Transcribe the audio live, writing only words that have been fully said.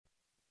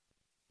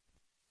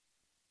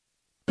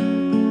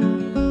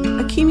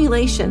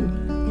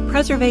accumulation,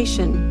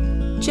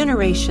 preservation,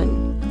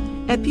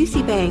 generation. At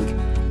Busey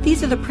Bank,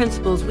 these are the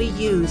principles we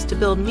use to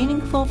build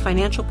meaningful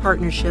financial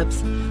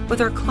partnerships with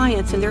our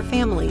clients and their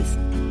families.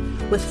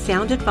 With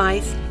sound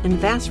advice and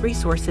vast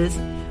resources,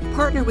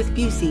 partner with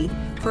Busey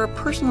for a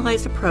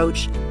personalized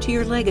approach to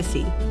your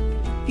legacy.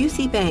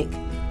 Busey Bank,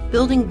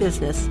 building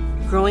business,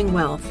 growing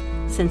wealth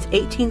since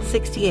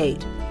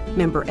 1868.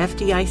 Member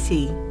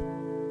FDIC.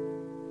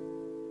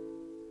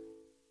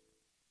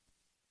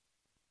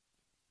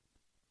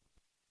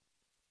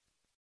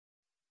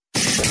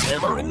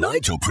 Hammer and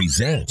Nigel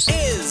presents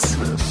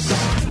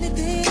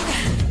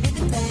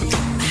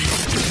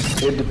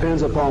It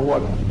depends upon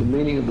what the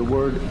meaning of the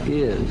word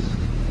is.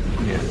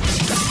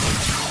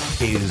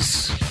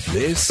 Is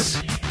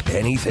this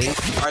anything?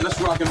 All right,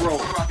 let's rock and roll.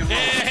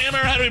 Hey, Hammer,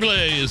 how do we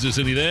play? Is this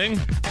anything?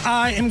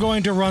 I am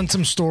going to run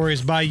some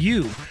stories by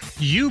you.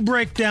 You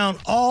break down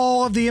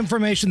all of the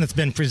information that's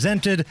been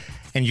presented,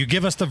 and you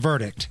give us the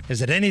verdict.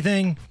 Is it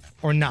anything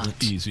or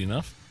not? Easy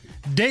enough.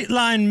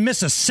 Dateline,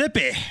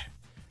 Mississippi.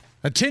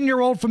 A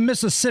 10-year-old from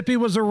Mississippi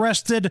was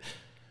arrested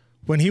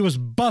when he was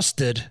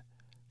busted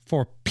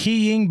for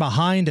peeing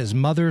behind his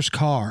mother's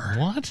car.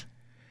 What?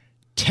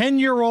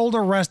 10-year-old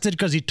arrested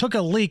because he took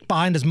a leak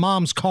behind his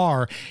mom's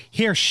car.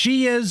 Here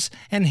she is,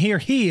 and here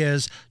he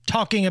is,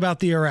 talking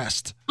about the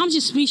arrest. I'm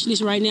just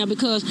speechless right now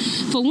because,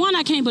 for one,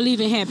 I can't believe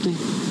it happened.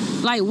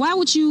 Like, why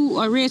would you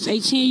arrest a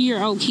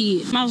 10-year-old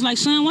kid? I was like,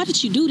 son, why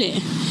did you do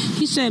that?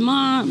 He said,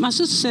 Mom, my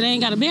sister said they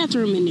ain't got a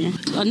bathroom in there.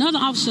 Another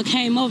officer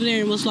came over there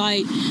and was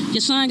like,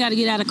 your son got to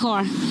get out of the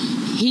car.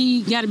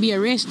 He got to be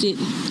arrested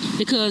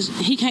because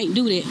he can't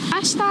do that.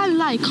 I started,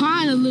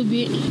 crying a little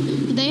bit.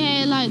 They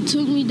had,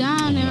 took me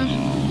down there,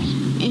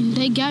 and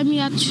they got me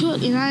out the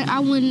truck, and I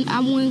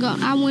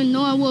wouldn't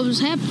know what was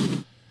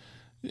happening.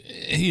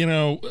 You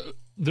know,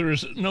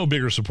 there's no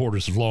bigger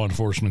supporters of law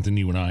enforcement than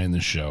you and I in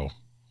this show.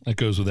 That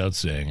goes without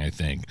saying, I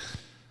think.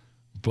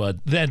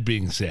 But that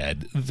being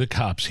said, the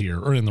cops here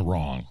are in the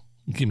wrong.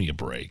 Give me a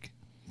break.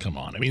 Come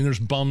on. I mean, there's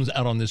bums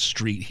out on this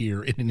street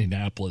here in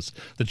Indianapolis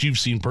that you've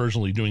seen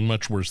personally doing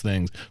much worse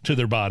things to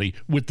their body,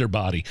 with their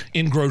body,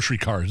 in grocery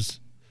cars.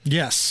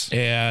 Yes.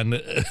 And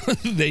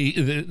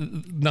they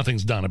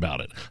nothing's done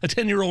about it. A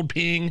 10-year-old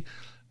peeing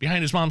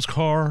behind his mom's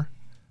car?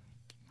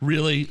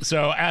 Really?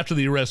 So after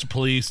the arrest, the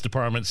police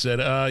department said,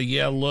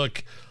 yeah,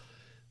 look,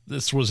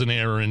 this was an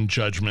error in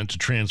judgment to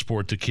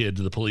transport the kid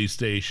to the police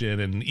station,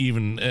 and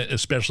even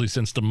especially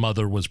since the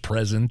mother was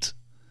present.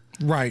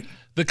 Right.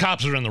 The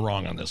cops are in the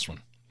wrong on this one.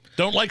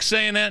 Don't like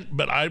saying that,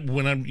 but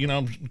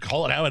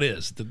call it how it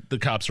is. The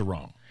cops are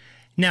wrong.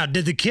 Now,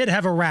 did the kid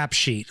have a rap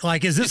sheet?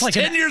 Is this He's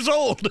 10 years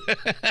old?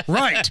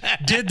 Right.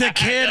 Did the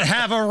kid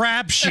have a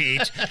rap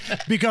sheet?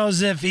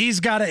 Because if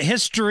he's got a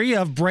history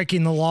of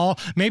breaking the law,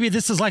 maybe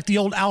this is like the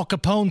old Al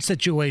Capone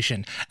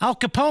situation. Al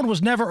Capone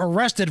was never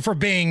arrested for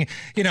being,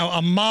 a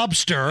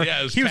mobster.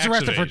 Yeah, he was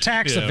arrested for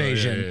tax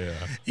evasion.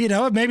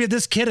 Yeah. Maybe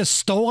this kid has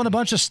stolen a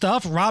bunch of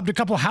stuff, robbed a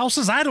couple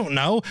houses. I don't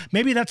know.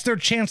 Maybe that's their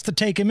chance to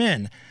take him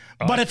in.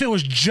 But if it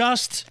was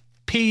just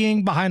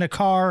peeing behind a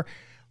car,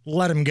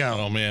 let him go.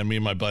 Oh, man, me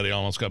and my buddy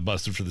almost got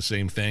busted for the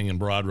same thing in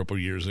Broad Ripple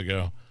years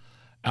ago.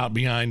 Out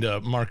behind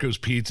Marco's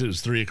Pizza, it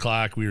was 3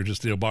 o'clock. We were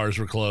just, bars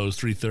were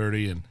closed,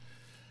 3:30,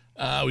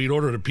 and we'd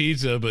ordered a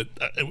pizza, but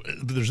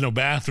there's no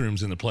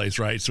bathrooms in the place,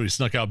 right? So we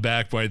snuck out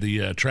back by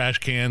the trash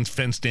cans,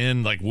 fenced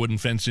in, wooden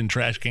fenced-in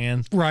trash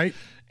cans. Right.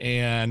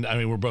 And,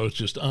 we're both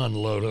just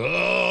unloaded.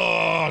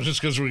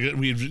 Just because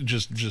we've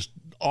just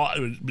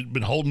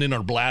been holding in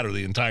our bladder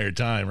the entire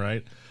time,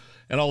 right?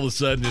 And all of a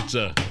sudden, it's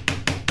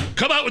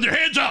come out with your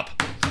hands up.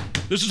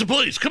 This is the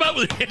police. Come out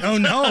with your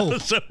hands up. Oh, no.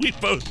 So we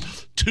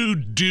both, two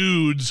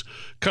dudes,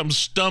 come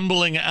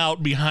stumbling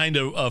out behind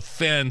a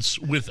fence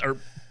with our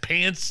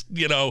pants,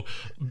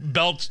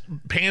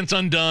 pants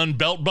undone,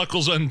 belt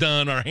buckles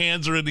undone. Our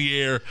hands are in the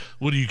air.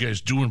 What are you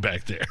guys doing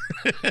back there?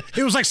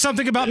 It was like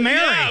something about Mary.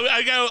 Yeah,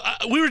 I go,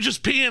 we were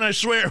just peeing, I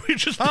swear. We were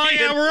just peeing. Oh,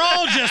 yeah, we're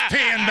all just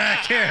peeing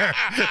back here.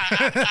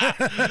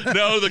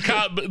 No,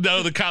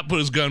 the cop put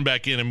his gun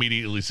back in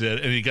immediately,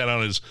 and he got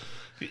on his...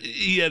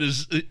 He had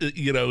his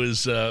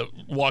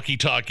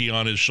walkie-talkie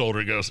on his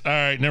shoulder. Goes, all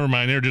right, never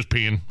mind. They're just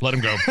peeing. Let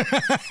him go.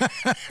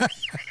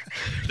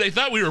 They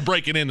thought we were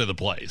breaking into the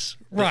place.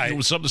 Right. It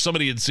was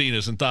somebody had seen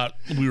us and thought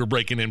we were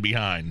breaking in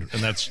behind.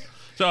 And that's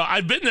so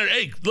I've been there.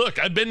 Hey, look,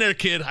 I've been there,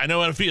 kid. I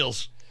know how it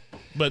feels.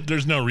 But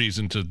there's no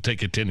reason to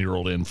take a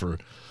 10-year-old in for,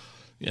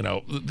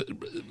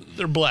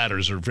 their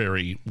bladders are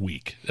very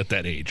weak at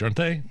that age, aren't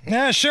they?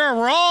 Yeah, sure.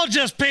 We're all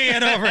just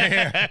peeing over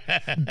here.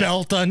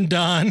 Belt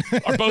undone.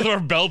 Both of our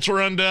belts were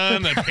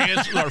undone. The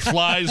pants, our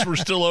flies were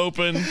still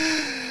open.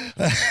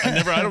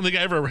 I don't think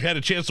I ever had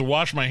a chance to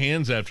wash my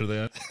hands after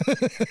that.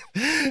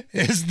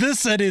 Is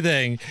this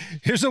anything?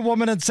 Here's a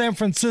woman in San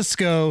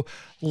Francisco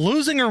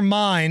losing her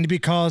mind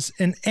because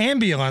an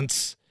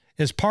ambulance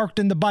is parked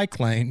in the bike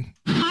lane.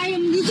 I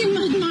am losing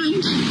my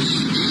mind.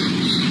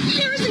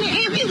 There is an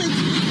ambulance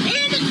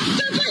in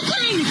the bike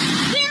lane.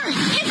 There is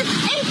a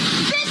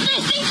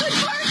business they could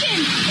park in.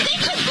 They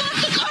could block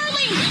the car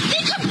lane.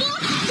 They could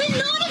block the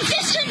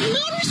non-existent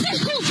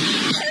motorcycle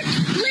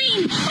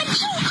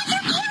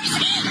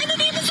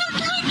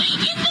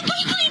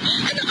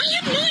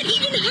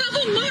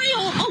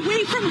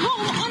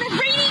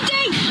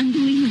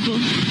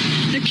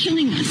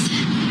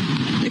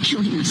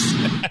us.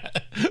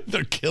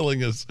 They're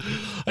killing us.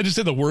 I just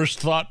had the worst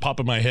thought pop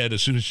in my head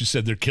as soon as you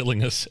said they're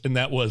killing us, and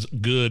that was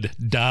good,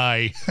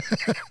 die.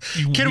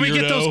 Can we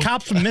get those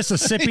cops from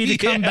Mississippi to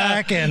come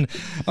back and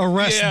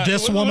arrest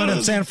this woman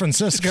in San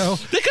Francisco?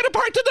 They could have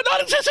parked in the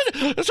non-existent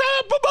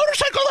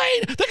motorcycle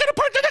lane. They could have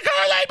parked in the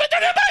car lane, but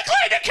they're in the bike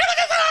lane. They're killing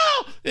us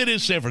all. It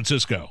is San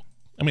Francisco.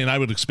 I mean, I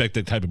would expect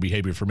that type of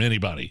behavior from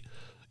anybody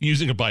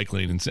using a bike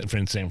lane in San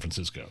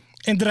Francisco.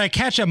 And did I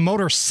catch a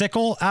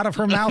motorcycle out of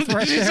her mouth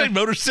right there? Did you say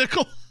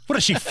motorcycle? What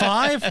is she,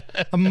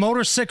 5? A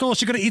motorcycle? Is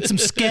she going to eat some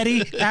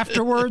sketty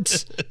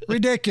afterwards?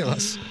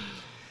 Ridiculous.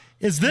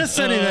 Is this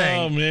anything?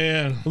 Oh,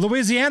 man.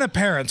 Louisiana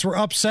parents were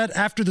upset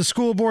after the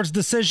school board's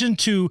decision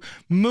to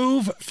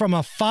move from a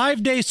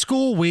 5-day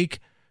school week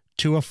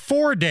to a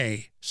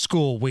 4-day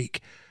school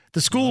week.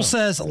 The school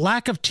says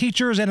lack of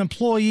teachers and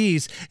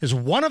employees is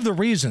one of the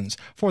reasons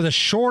for the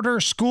shorter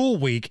school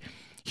week.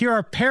 Here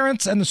are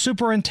parents and the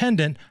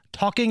superintendent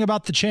talking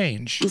about the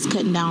change. It's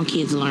cutting down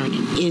kids'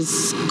 learning.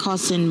 It's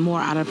costing more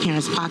out of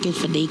parents' pockets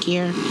for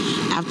daycare.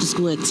 After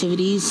school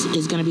activities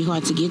is going to be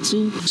hard to get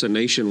to. It's a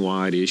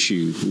nationwide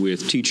issue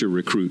with teacher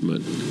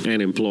recruitment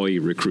and employee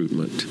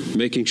recruitment.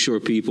 Making sure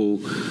people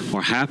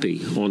are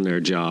happy on their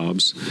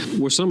jobs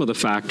were some of the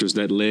factors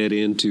that led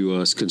into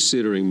us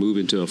considering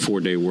moving to a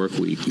 4-day work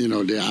week. You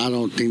know, I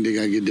don't think they're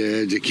going to get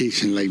their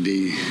education like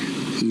they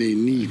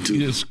need to.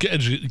 Yes,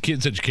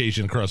 kids'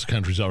 education across the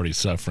country is already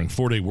suffering.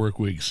 4-day work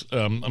weeks.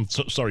 I'm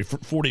so sorry,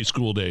 4-day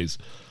school days,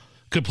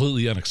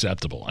 completely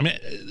unacceptable. I mean,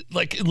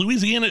 like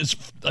Louisiana is,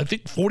 I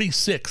think,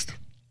 46th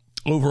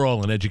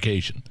overall in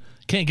education.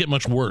 Can't get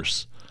much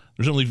worse.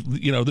 There's only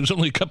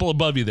a couple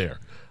above you there.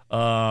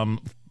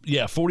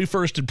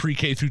 41st in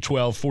pre-K through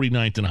 12,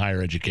 49th in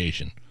higher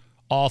education.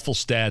 Awful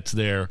stats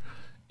there,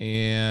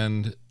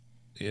 and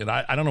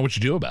I don't know what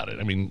you do about it.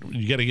 I mean,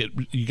 you got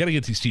to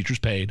get these teachers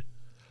paid.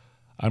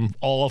 I'm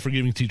all for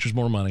giving teachers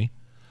more money.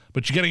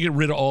 But you got to get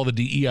rid of all the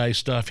DEI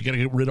stuff. You got to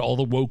get rid of all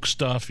the woke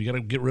stuff. You got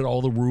to get rid of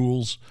all the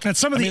rules. And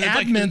some of the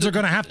admins are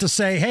going to have to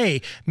say,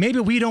 hey, maybe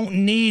we don't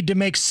need to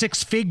make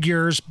 6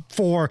 figures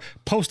for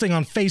posting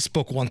on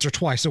Facebook once or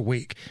twice a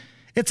week.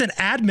 It's an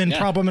admin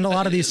problem in a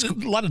lot of these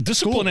schools. A lot of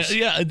discipline. Schools.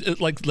 Yeah,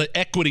 like the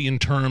equity in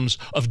terms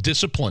of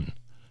discipline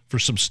for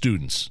some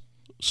students.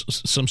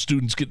 Some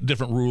students get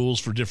different rules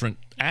for different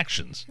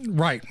actions.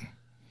 Right.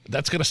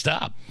 That's going to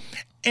stop.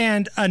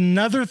 And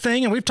another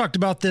thing, and we've talked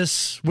about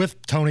this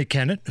with Tony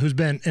Kennett, who's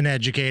been an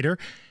educator,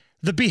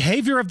 the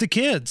behavior of the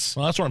kids.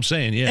 Well, that's what I'm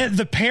saying, yeah. And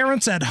the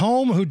parents at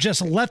home who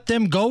just let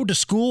them go to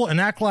school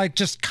and act like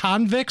just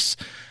convicts.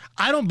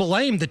 I don't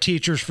blame the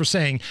teachers for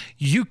saying,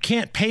 you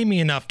can't pay me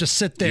enough to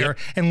sit there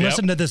and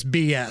listen to this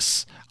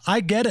BS.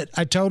 I get it.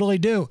 I totally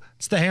do.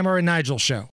 It's the Hammer and Nigel Show.